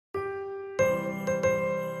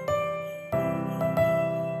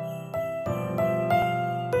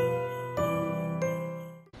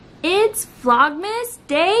It's Vlogmas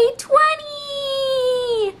Day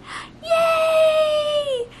 20!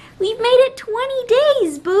 Yay! We've made it 20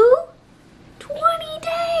 days, boo! 20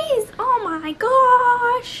 days! Oh my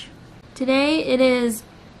gosh! Today it is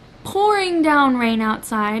pouring down rain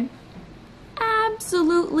outside.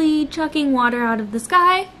 Absolutely chucking water out of the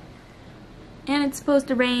sky. And it's supposed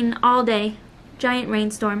to rain all day. Giant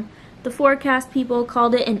rainstorm. The forecast people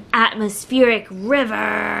called it an atmospheric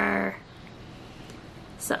river.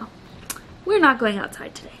 So, we're not going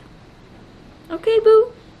outside today. Okay,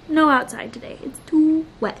 boo? No outside today. It's too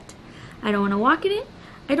wet. I don't want to walk in it.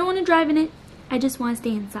 I don't want to drive in it. I just want to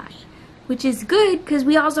stay inside. Which is good because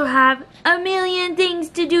we also have a million things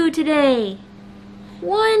to do today.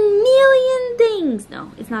 1 million things.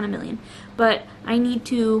 No, it's not a million. But I need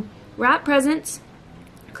to wrap presents,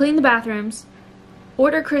 clean the bathrooms,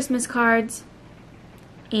 order Christmas cards,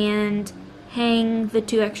 and hang the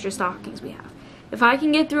 2 extra stockings we have. If I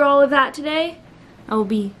can get through all of that today, I will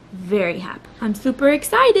be very happy. I'm super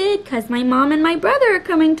excited because my mom and my brother are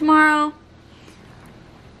coming tomorrow.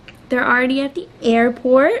 They're already at the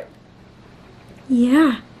airport.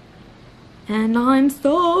 Yeah. And I'm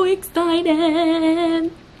so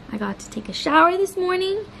excited. I got to take a shower this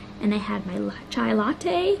morning and I had my chai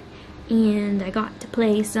latte and I got to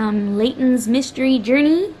play some Layton's Mystery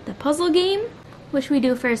Journey, the puzzle game. What should we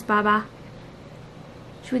do first, Baba?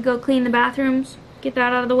 Should we go clean the bathrooms? Get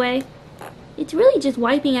that out of the way? It's really just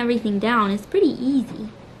wiping everything down. It's pretty easy.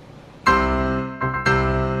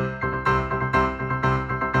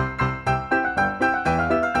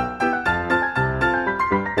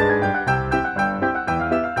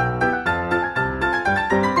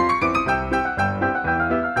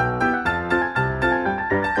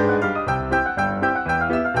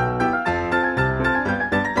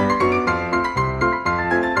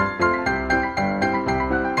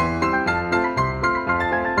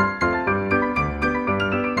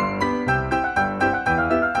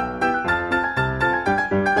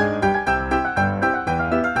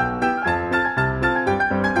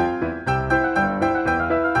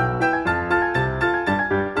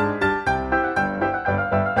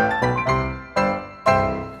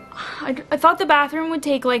 I thought the bathroom would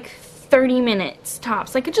take like 30 minutes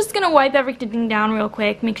tops. Like, it's just gonna wipe everything down real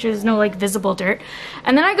quick, make sure there's no like visible dirt.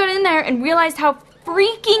 And then I got in there and realized how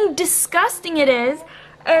freaking disgusting it is.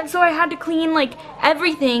 And so I had to clean like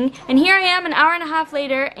everything. And here I am an hour and a half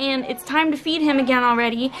later and it's time to feed him again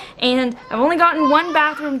already. And I've only gotten 1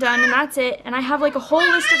 bathroom done and that's it. And I have like a whole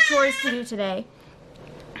list of chores to do today.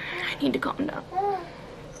 I need to calm down.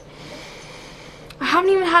 I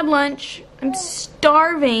haven't even had lunch. I'm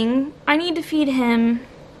starving. I need to feed him.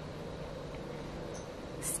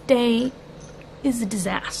 This day is a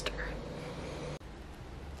disaster.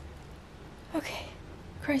 Okay,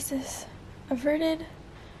 crisis averted.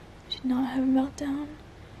 Did not have a meltdown.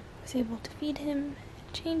 Was able to feed him,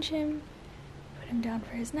 change him, put him down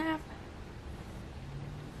for his nap,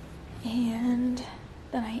 and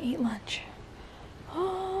then I ate lunch.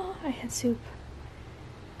 Oh, I had soup.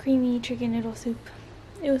 Creamy chicken noodle soup.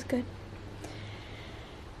 It was good.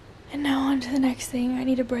 And now on to the next thing. I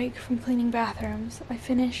need a break from cleaning bathrooms. I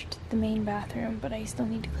finished the main bathroom, but I still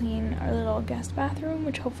need to clean our little guest bathroom,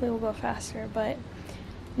 which hopefully will go faster, but I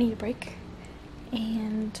need a break.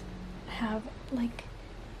 And I have like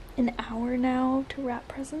an hour now to wrap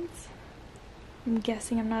presents. I'm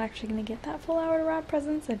guessing I'm not actually going to get that full hour to wrap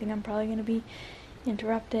presents. I think I'm probably going to be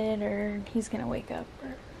interrupted or he's going to wake up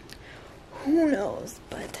or who knows,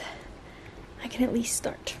 but I can at least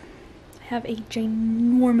start. I have a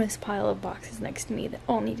ginormous pile of boxes next to me that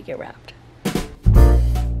all need to get wrapped.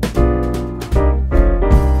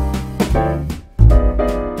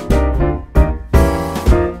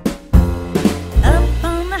 Up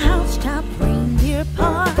on the housetop, reindeer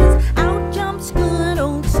paws, out jumps good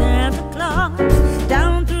old Santa Claus,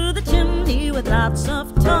 down through the chimney with lots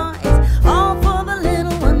of toys, all for the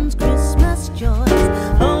little ones' Christmas joys.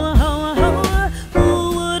 Ho, ho, ho,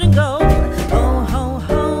 who wouldn't go? Ho, ho,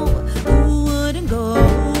 ho, who wouldn't go?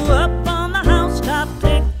 Up on the housetop,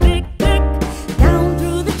 click, click, click, down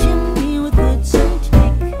through the chimney with good Saint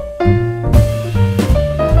Nick.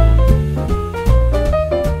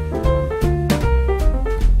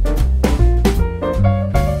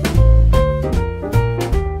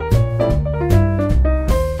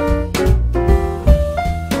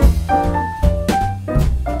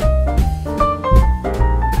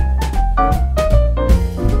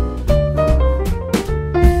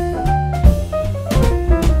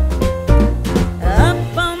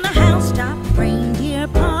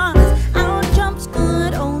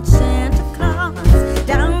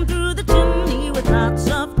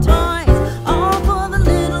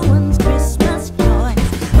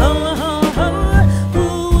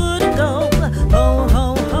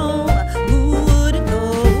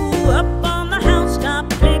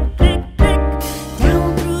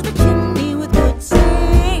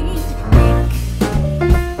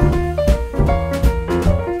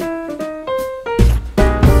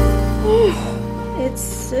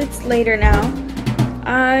 it's later now.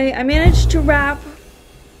 I managed to wrap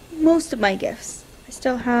most of my gifts. I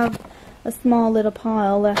still have a small little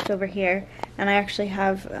pile left over here, and I actually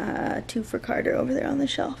have 2 for Carter over there on the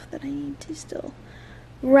shelf that I need to still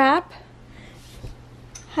wrap.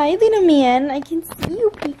 Hi, little man. I can see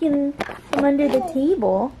you peeking from under the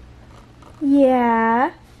table.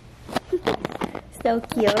 Yeah. So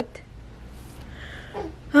cute.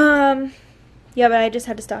 Yeah, but I just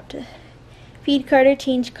had to stop to feed Carter,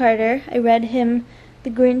 change Carter. I read him The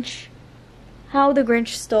Grinch, How the Grinch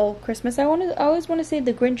Stole Christmas. I always want to say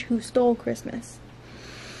The Grinch Who Stole Christmas.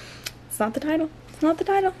 It's not the title. It's not the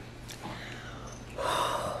title.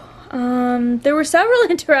 There were several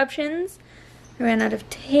interruptions. I ran out of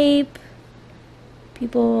tape.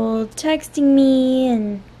 People texting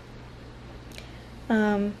me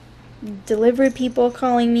and delivery people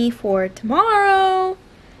calling me for tomorrow.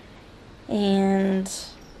 And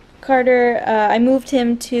Carter, I moved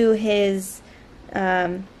him to his,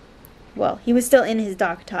 well, he was still in his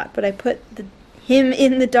dock tot, but I put him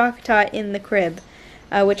in the dock tot in the crib,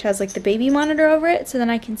 which has like the baby monitor over it, so then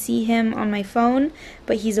I can see him on my phone,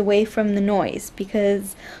 but he's away from the noise,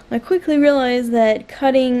 because I quickly realized that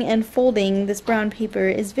cutting and folding this brown paper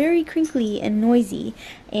is very crinkly and noisy,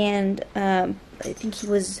 and I think he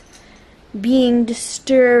was being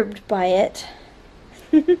disturbed by it.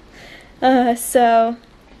 So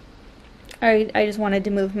I just wanted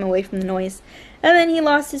to move him away from the noise. And then he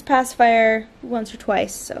lost his pacifier once or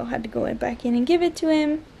twice, so I had to go back in and give it to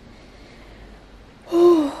him.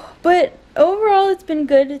 But overall, it's been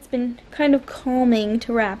good. It's been kind of calming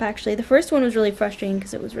to wrap, actually. The first one was really frustrating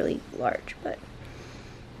because it was really large, but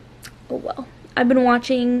oh well. I've been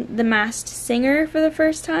watching The Masked Singer for the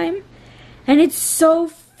first time, and it's so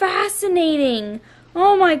fascinating.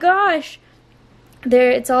 Oh my gosh.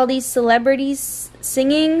 It's all these celebrities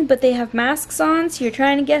singing, but they have masks on, so you're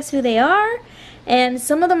trying to guess who they are. And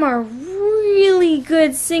some of them are really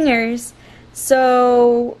good singers,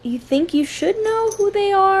 so you think you should know who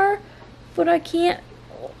they are, but I can't,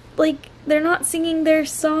 like, they're not singing their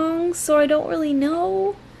songs, so I don't really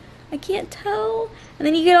know. I can't tell. And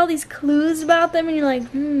then you get all these clues about them, and you're like,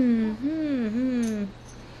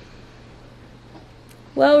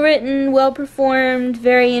 Well written, well performed,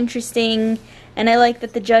 very interesting. And I like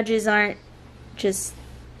that the judges aren't just,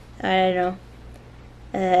 I don't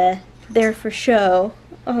know, there for show.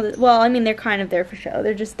 Oh, well, I mean, they're kind of there for show.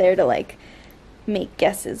 They're just there to, like, make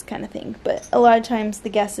guesses kind of thing. But a lot of times the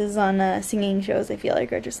guesses on singing shows, I feel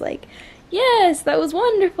like, are just like, yes, that was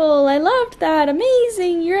wonderful. I loved that.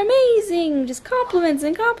 Amazing. You're amazing. Just compliments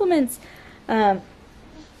and compliments. And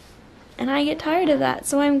I get tired of that.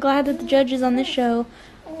 So I'm glad that the judges on this show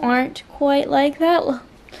aren't quite like that.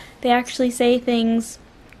 They actually say things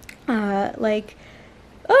like,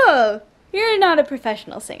 oh, you're not a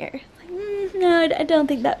professional singer. Like, no, I don't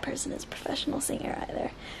think that person is a professional singer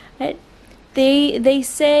either. They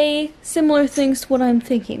say similar things to what I'm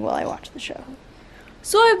thinking while I watch the show.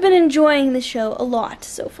 So I've been enjoying the show a lot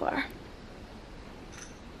so far.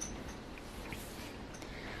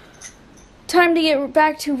 Time to get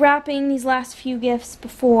back to wrapping these last few gifts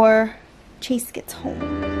before Chase gets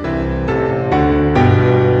home.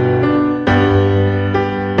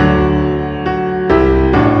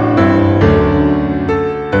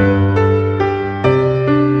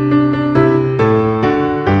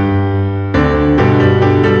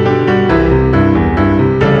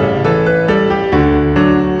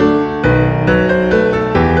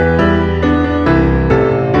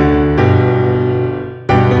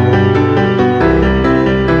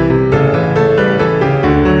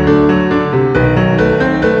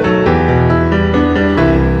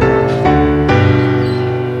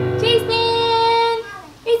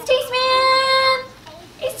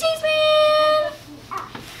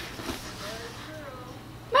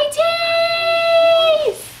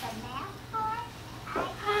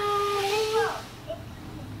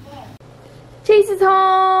 Chase is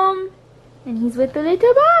home, and he's with the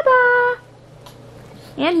little Baba,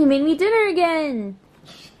 and he made me dinner again.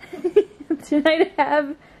 Tonight I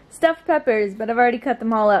have stuffed peppers, but I've already cut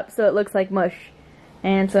them all up so it looks like mush,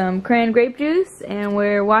 and some cran grape juice, and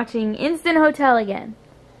we're watching Instant Hotel again.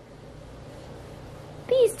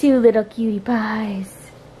 These two little cutie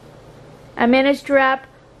pies. I managed to wrap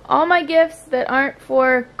all my gifts that aren't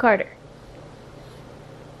for Carter.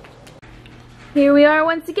 Here we are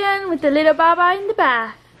once again with the little Baba in the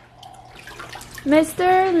bath.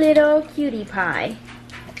 Mr. Little Cutie Pie.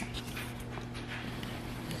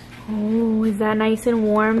 Oh, is that nice and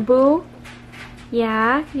warm, Boo?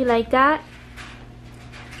 Yeah, you like that?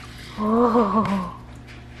 Oh.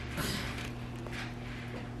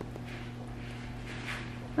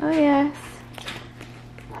 Oh yes.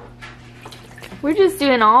 We're just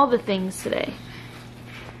doing all the things today.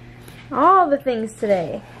 All the things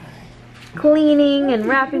today. Cleaning and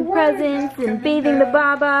wrapping presents and bathing the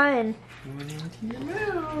Baba and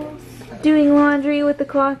doing laundry with the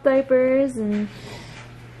cloth diapers and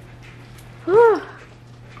oh,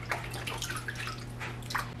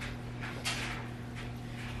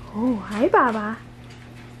 hi Baba.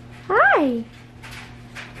 Hi.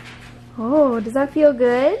 Oh, does that feel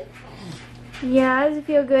good? Yeah, does it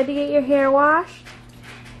feel good to get your hair washed?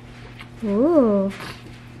 Ooh.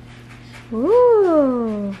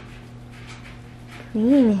 Ooh.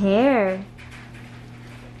 Clean hair.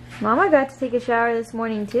 Mama got to take a shower this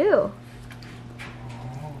morning too.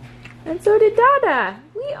 And so did Dada.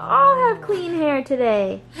 We all have clean hair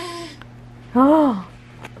today. Oh.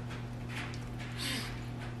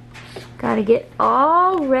 Gotta get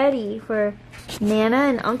all ready for Nana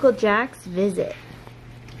and Uncle Jack's visit.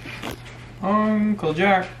 Uncle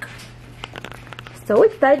Jack. So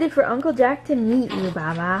excited for Uncle Jack to meet you,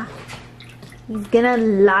 Baba. He's gonna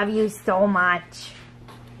love you so much.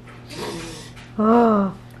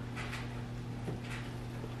 Oh.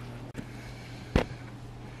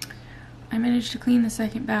 I managed to clean the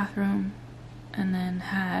second bathroom and then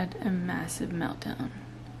had a massive meltdown.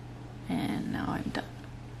 And now I'm done.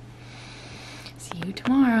 See you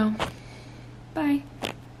tomorrow. Bye.